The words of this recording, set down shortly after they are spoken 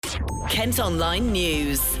Kent Online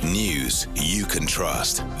News. News you can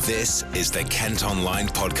trust. This is the Kent Online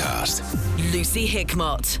Podcast. Lucy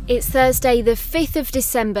Hickmott. It's Thursday, the 5th of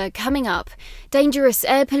December, coming up. Dangerous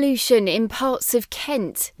air pollution in parts of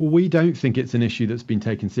Kent. Well, we don't think it's an issue that's been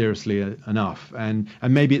taken seriously enough, and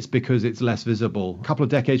maybe it's because it's less visible. A couple of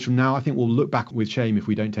decades from now, I think we'll look back with shame if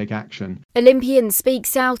we don't take action. Olympian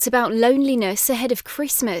speaks out about loneliness ahead of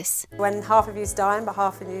Christmas. When half of you's dying but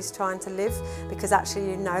half of you's trying to live, because actually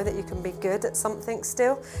you know that you can be good at something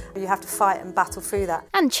still, you have to fight and battle through that.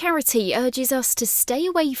 And Charity urges us to stay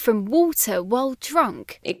away from water while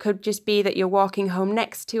drunk. It could just be that you're walking home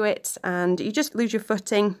next to it and you just lose your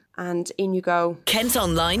footing and in you go. Kent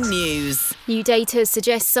Online News. New data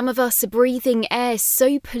suggests some of us are breathing air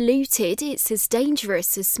so polluted it's as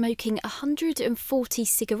dangerous as smoking 140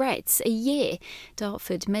 cigarettes a year.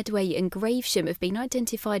 Dartford, Medway and Gravesham have been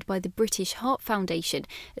identified by the British Heart Foundation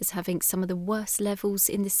as having some of the worst levels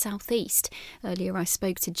in the southeast. Earlier I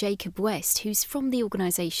spoke to Jacob West, who's from the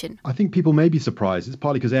organisation. I think people may be surprised. It's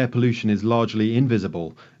partly because air pollution is largely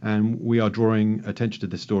invisible, and we are drawing attention to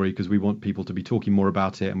this story because we want people to be talking more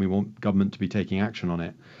about it and we want government to be taking action on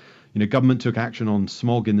it. You know, government took action on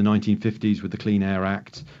smog in the 1950s with the Clean Air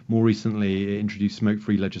Act. More recently, it introduced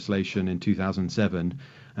smoke-free legislation in 2007.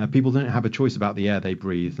 People don't have a choice about the air they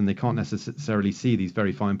breathe, and they can't necessarily see these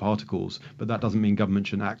very fine particles, but that doesn't mean government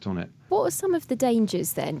shouldn't act on it. What are some of the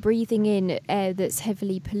dangers then? Breathing in air that's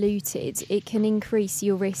heavily polluted, it can increase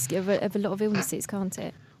your risk of a lot of illnesses, can't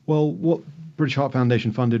it? Well, what British Heart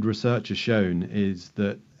Foundation funded research has shown is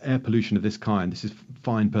that air pollution of this kind, this is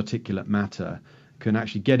fine particulate matter, can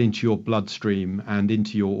actually get into your bloodstream and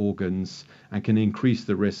into your organs and can increase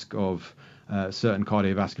the risk of certain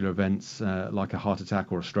cardiovascular events like a heart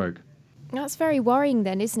attack or a stroke. That's very worrying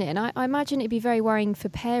then, isn't it? And I imagine it'd be very worrying for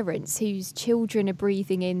parents whose children are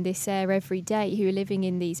breathing in this air every day, who are living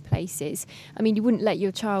in these places. I mean, you wouldn't let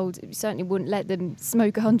your child, certainly wouldn't let them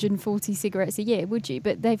smoke 140 cigarettes a year, would you?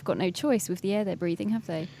 But they've got no choice with the air they're breathing, have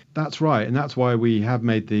they? That's right. And that's why we have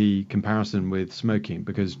made the comparison with smoking,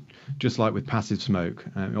 because just like with passive smoke,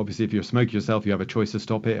 obviously if you're a smoker yourself, you have a choice to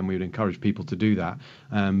stop it, and we would encourage people to do that.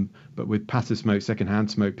 But with passive smoke, secondhand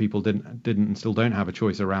smoke, people didn't and still don't have a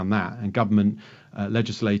choice around that. And government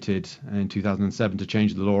legislated in 2007 to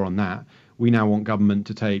change the law on that. We now want government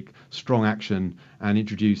to take strong action and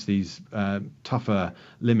introduce these tougher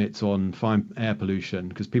limits on fine air pollution,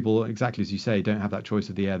 because people, exactly as you say, don't have that choice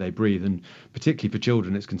of the air they breathe. And particularly for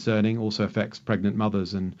children, it's concerning. Also affects pregnant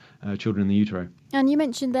mothers and children in the utero. And you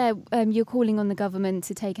mentioned there you're calling on the government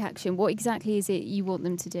to take action. What exactly is it you want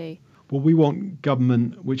them to do? Well, we want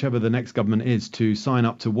government, whichever the next government is, to sign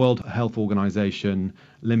up to World Health Organization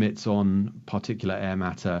limits on particulate air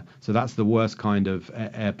matter. So that's the worst kind of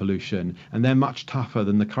air pollution. And they're much tougher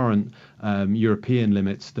than the current European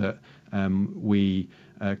limits that we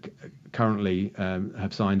currently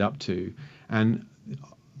have signed up to. And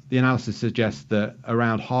the analysis suggests that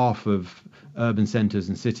around half of urban centres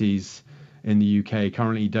and cities in the UK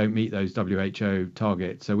currently don't meet those WHO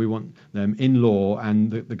targets. So we want them in law,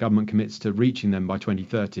 and the government commits to reaching them by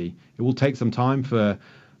 2030. It will take some time for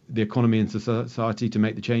the economy and society to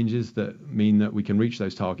make the changes that mean that we can reach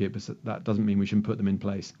those targets, but that doesn't mean we shouldn't put them in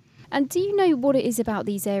place. And do you know what it is about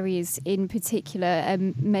these areas in particular,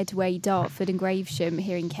 Medway, Dartford and Gravesham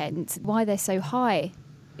here in Kent, why they're so high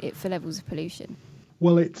for levels of pollution?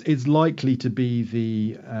 Well, it's likely to be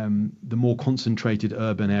the more concentrated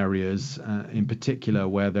urban areas, in particular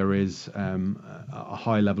where there is a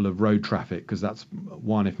high level of road traffic, because that's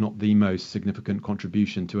one, if not the most significant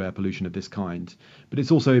contribution to air pollution of this kind. But it's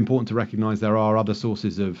also important to recognise there are other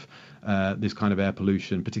sources of this kind of air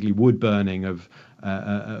pollution, particularly wood burning of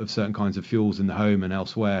certain kinds of fuels in the home and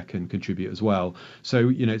elsewhere can contribute as well. So,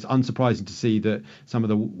 you know, it's unsurprising to see that some of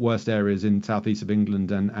the worst areas in southeast of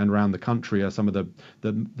England and around the country are some of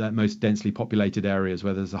the most densely populated areas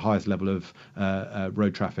where there's the highest level of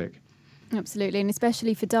road traffic. Absolutely, and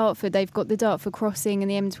especially for Dartford, they've got the Dartford crossing and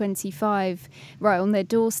the M25 right on their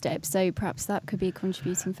doorstep, so perhaps that could be a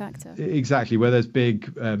contributing factor. Exactly, where there's big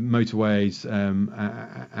motorways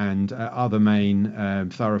and other main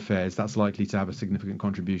thoroughfares, that's likely to have a significant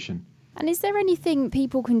contribution. And is there anything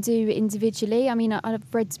people can do individually? I mean,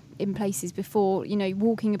 I've read in places before, you know,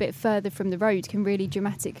 walking a bit further from the road can really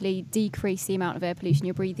dramatically decrease the amount of air pollution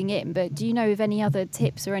you're breathing in, but do you know of any other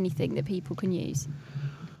tips or anything that people can use?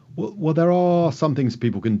 Well, there are some things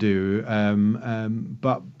people can do,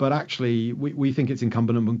 but actually, we think it's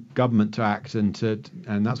incumbent on government to act, and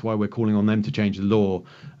that's why we're calling on them to change the law.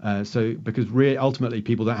 Because ultimately,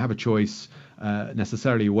 people don't have a choice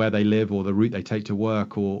necessarily where they live or the route they take to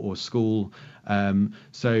work or school.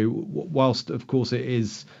 Whilst of course it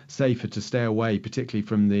is safer to stay away, particularly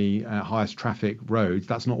from the highest traffic roads,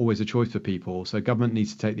 that's not always a choice for people. So government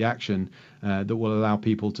needs to take the action that will allow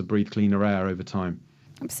people to breathe cleaner air over time.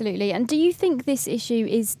 Absolutely. And do you think this issue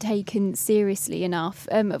is taken seriously enough?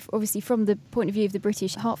 Obviously, from the point of view of the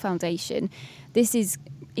British Heart Foundation, this is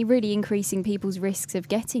really increasing people's risks of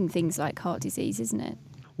getting things like heart disease, isn't it?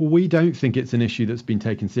 Well, we don't think it's an issue that's been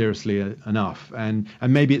taken seriously enough, and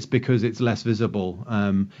maybe it's because it's less visible.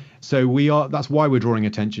 That's why we're drawing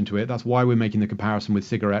attention to it. That's why we're making the comparison with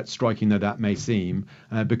cigarettes, striking though that may seem,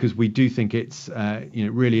 because we do think it's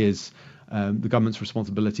it really is the government's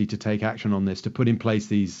responsibility to take action on this, to put in place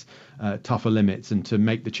these tougher limits and to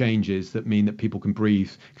make the changes that mean that people can breathe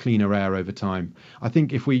cleaner air over time. I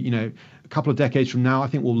think if we, a couple of decades from now, I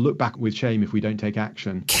think we'll look back with shame if we don't take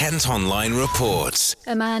action. Kent Online reports.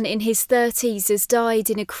 A man in his 30s has died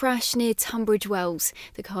in a crash near Tunbridge Wells.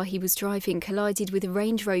 The car he was driving collided with a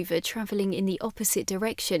Range Rover travelling in the opposite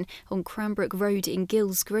direction on Cranbrook Road in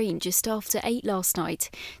Gills Green just after 8 last night.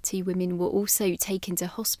 2 women were also taken to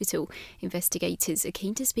hospital. Investigators are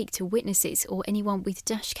keen to speak to witnesses or anyone with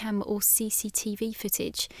dashcam or CCTV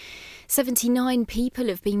footage. 79 people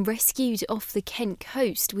have been rescued off the Kent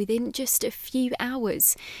coast within just a few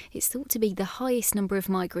hours. It's thought to be the highest number of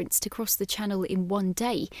migrants to cross the Channel in one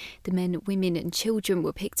day. The men, women and children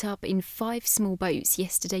were picked up in 5 small boats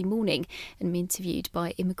yesterday morning and interviewed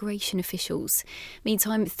by immigration officials.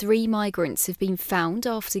 Meantime, 3 migrants have been found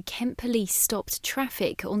after Kent police stopped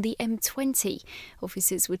traffic on the M20.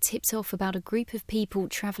 Officers were tipped off about a group of people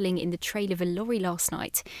travelling in the trail of a lorry last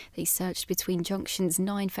night. They searched between junctions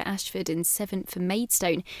 9 for Ashford and 7 for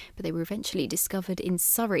Maidstone, but they were eventually discovered in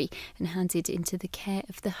Surrey and handed into the care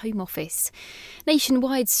of the Home Office.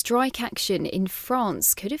 Nationwide strike action in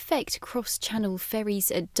France could affect cross-channel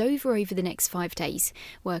ferries at Dover over the next 5 days.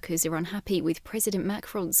 Workers are unhappy with President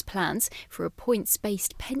Macron's plans for a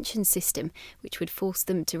points-based pension system, which would force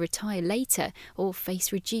them to retire later or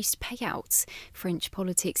face reduced payouts. French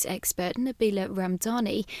politics expert Nabila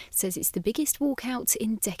Ramdani says it's the biggest walkout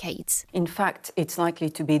in decades. In fact, it's likely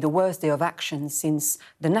to be the worst day of action since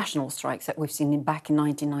the national strikes that we've seen back in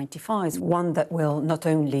 1995. One that will not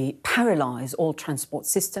only paralyse all transport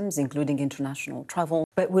systems, including international travel,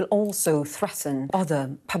 but will also threaten other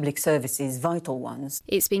public services, vital ones.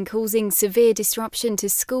 It's been causing severe disruption to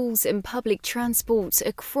schools and public transport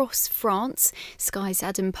across France. Sky's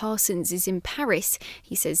Adam Parsons is in Paris.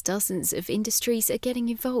 He says dozens of industries are getting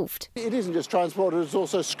involved. It isn't just transporters, it's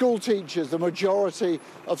also school teachers. The majority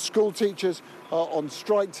of school teachers are on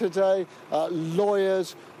strike today,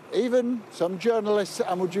 lawyers, even some journalists,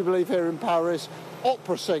 and would you believe here in Paris,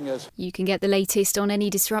 opera singers. You can get the latest on any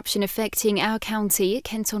disruption affecting our county at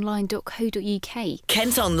kentonline.co.uk.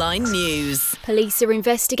 Kent Online News. Police are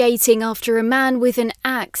investigating after a man with an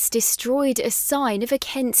axe destroyed a sign of a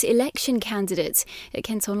Kent election candidate. At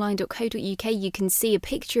kentonline.co.uk you can see a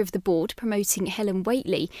picture of the board promoting Helen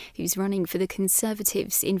Whately, who's running for the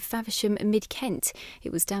Conservatives in Faversham, Mid-Kent.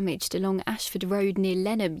 It was damaged along Ashford Road near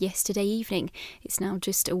Lenham yesterday evening. It's now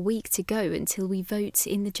just a week to go until we vote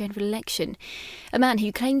in the general election. A man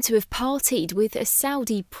who claimed to have partied with a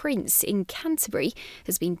Saudi prince in Canterbury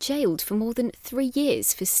has been jailed for more than 3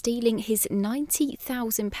 years for stealing his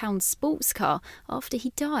 £90,000 sports car after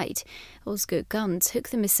he died. Oscar Gunn took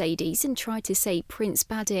the Mercedes and tried to say Prince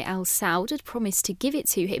Badr Al Saud had promised to give it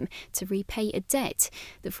to him to repay a debt.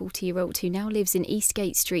 The 40-year-old, who now lives in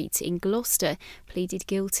Eastgate Street in Gloucester, pleaded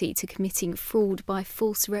guilty to committing fraud by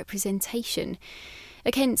false representation.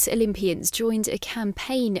 Kent Olympians joined a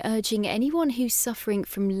campaign urging anyone who's suffering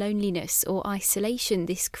from loneliness or isolation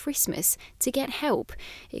this Christmas to get help.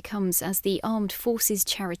 It comes as the armed forces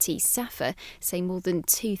charity SAFA say more than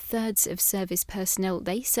 2/3 of service personnel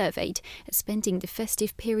they surveyed are spending the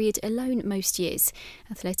festive period alone most years.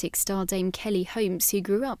 Athletics star Dame Kelly Holmes, who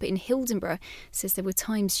grew up in Hildenborough, says there were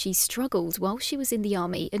times she struggled while she was in the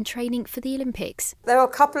army and training for the Olympics. There were a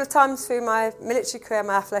couple of times through my military career,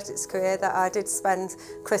 my athletics career, that I did spend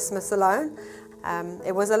Christmas alone.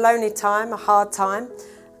 It was a lonely time, a hard time.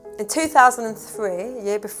 In 2003, a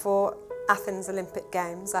year before Athens Olympic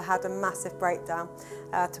Games, I had a massive breakdown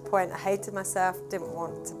to the point I hated myself, didn't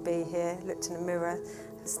want to be here, looked in the mirror,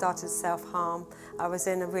 started self-harm. I was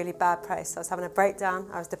in a really bad place. I was having a breakdown,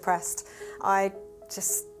 I was depressed. I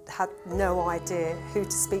just had no idea who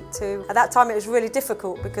to speak to. At that time it was really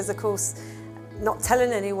difficult because, of course, not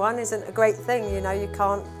telling anyone isn't a great thing. You know, you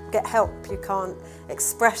can't get help, you can't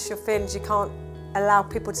express your feelings, you can't allow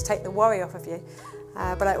people to take the worry off of you.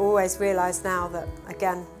 But I always realise now that,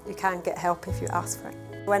 again, you can get help if you ask for it.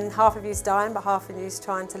 When half of you's dying but half of you's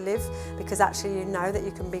trying to live, because actually you know that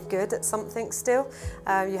you can be good at something still,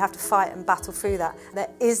 you have to fight and battle through that. There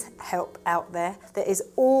is help out there. There is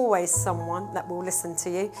always someone that will listen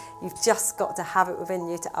to you. You've just got to have it within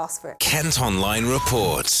you to ask for it. Kent Online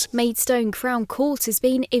reports. Maidstone Crown Court has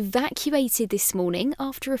been evacuated this morning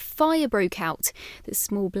after a fire broke out. The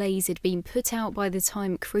small blaze had been put out by the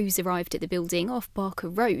time crews arrived at the building off Barker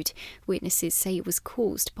Road. Witnesses say it was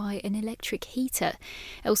caused by an electric heater.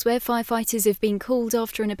 Elsewhere, firefighters have been called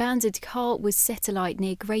after an abandoned car was set alight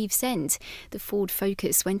near Gravesend. The Ford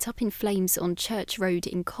Focus went up in flames on Church Road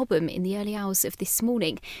in Cobham in the early hours of this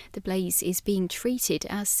morning. The blaze is being treated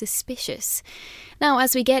as suspicious. Now,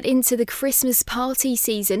 as we get into the Christmas party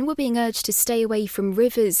season, we're being urged to stay away from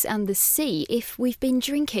rivers and the sea if we've been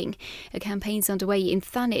drinking. A campaign's underway in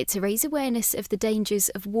Thanet to raise awareness of the dangers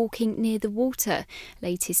of walking near the water.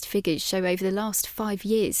 Latest figures show over the last 5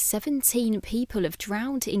 years, 17 people have drowned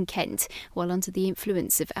in Kent while under the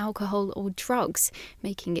influence of alcohol or drugs,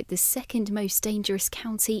 making it the second most dangerous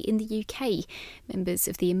county in the UK. Members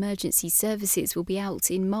of the emergency services will be out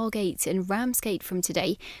in Margate and Ramsgate from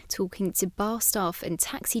today, talking to bar staff and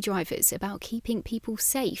taxi drivers about keeping people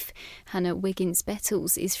safe. Hannah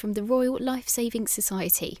Wiggins-Bettles is from the Royal Life Saving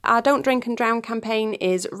Society. Our Don't Drink and Drown campaign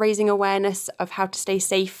is raising awareness of how to stay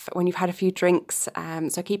safe when you've had a few drinks,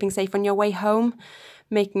 so keeping safe on your way home,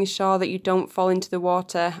 making sure that you don't fall into the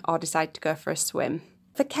water or decide to go for a swim.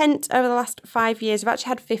 For Kent, over the last 5 years, we've actually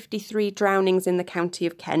had 53 drownings in the county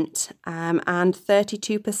of Kent, and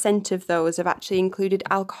 32% of those have actually included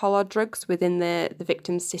alcohol or drugs within the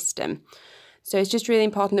victim's system. So it's just really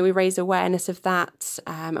important that we raise awareness of that,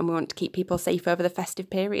 and we want to keep people safe over the festive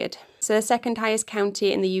period. So the second highest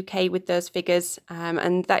county in the UK with those figures,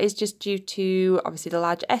 and that is just due to obviously the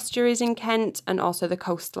large estuaries in Kent and also the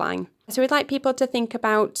coastline. So we'd like people to think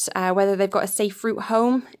about whether they've got a safe route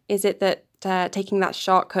home. Is it that taking that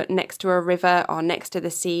shortcut next to a river or next to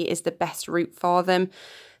the sea is the best route for them?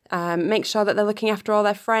 Make sure that they're looking after all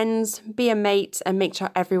their friends, be a mate, and make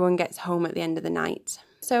sure everyone gets home at the end of the night.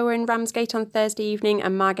 So we're in Ramsgate on Thursday evening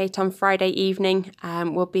and Margate on Friday evening.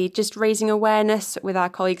 We'll be just raising awareness with our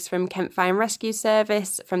colleagues from Kent Fire and Rescue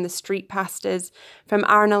Service, from the Street Pastors, from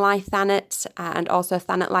RNLI Thanet, and also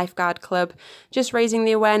Thanet Lifeguard Club. Just raising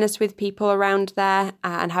the awareness with people around there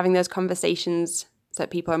and having those conversations so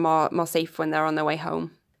that people are more safe when they're on their way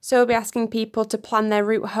home. So we'll be asking people to plan their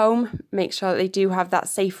route home, make sure that they do have that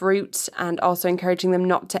safe route, and also encouraging them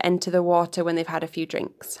not to enter the water when they've had a few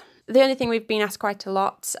drinks. The only thing we've been asked quite a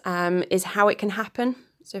lot is how it can happen.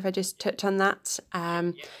 So if I just touch on that,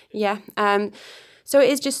 so it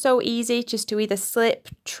is just so easy just to either slip,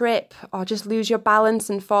 trip, or just lose your balance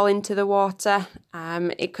and fall into the water.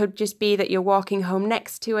 It could just be that you're walking home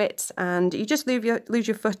next to it and you just lose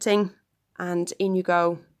your footing and in you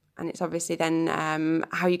go. And it's obviously then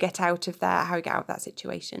how you get out of that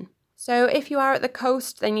situation. So if you are at the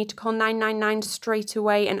coast, they need to call 999 straight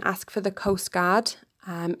away and ask for the Coast Guard.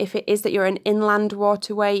 If it is that you're an inland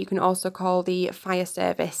waterway, you can also call the fire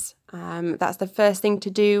service. That's the first thing to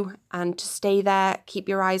do, and to stay there, keep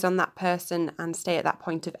your eyes on that person and stay at that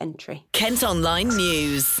point of entry. Kent Online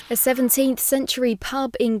News. A 17th century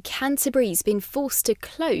pub in Canterbury's been forced to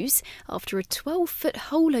close after a 12-foot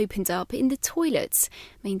hole opened up in the toilets.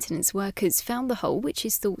 Maintenance workers found the hole, which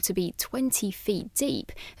is thought to be 20 feet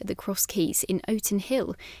deep, at the Cross Keys in Oaten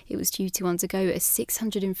Hill. It was due to undergo a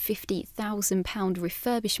 £650,000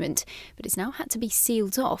 refurbishment, but it's now had to be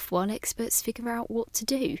sealed off while experts figure out what to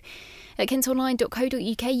do. At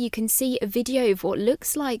kentonline.co.uk you can see a video of what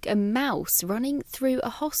looks like a mouse running through a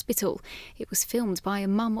hospital. It was filmed by a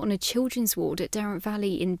mum on a children's ward at Darrant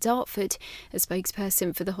Valley in Dartford. A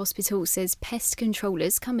spokesperson for the hospital says pest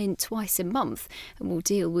controllers come in twice a month and will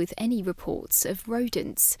deal with any reports of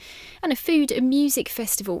rodents. And a food and music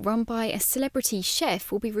festival run by a celebrity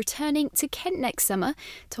chef will be returning to Kent next summer.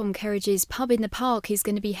 Tom Kerridge's Pub in the Park is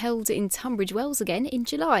going to be held in Tunbridge Wells again in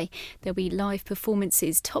July. There'll be live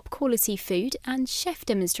performances, top quality food and chef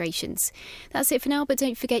demonstrations. That's it for now, but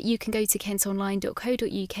don't forget you can go to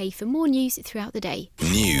kentonline.co.uk for more news throughout the day.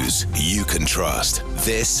 News you can trust.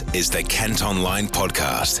 This is the Kent Online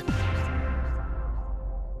Podcast.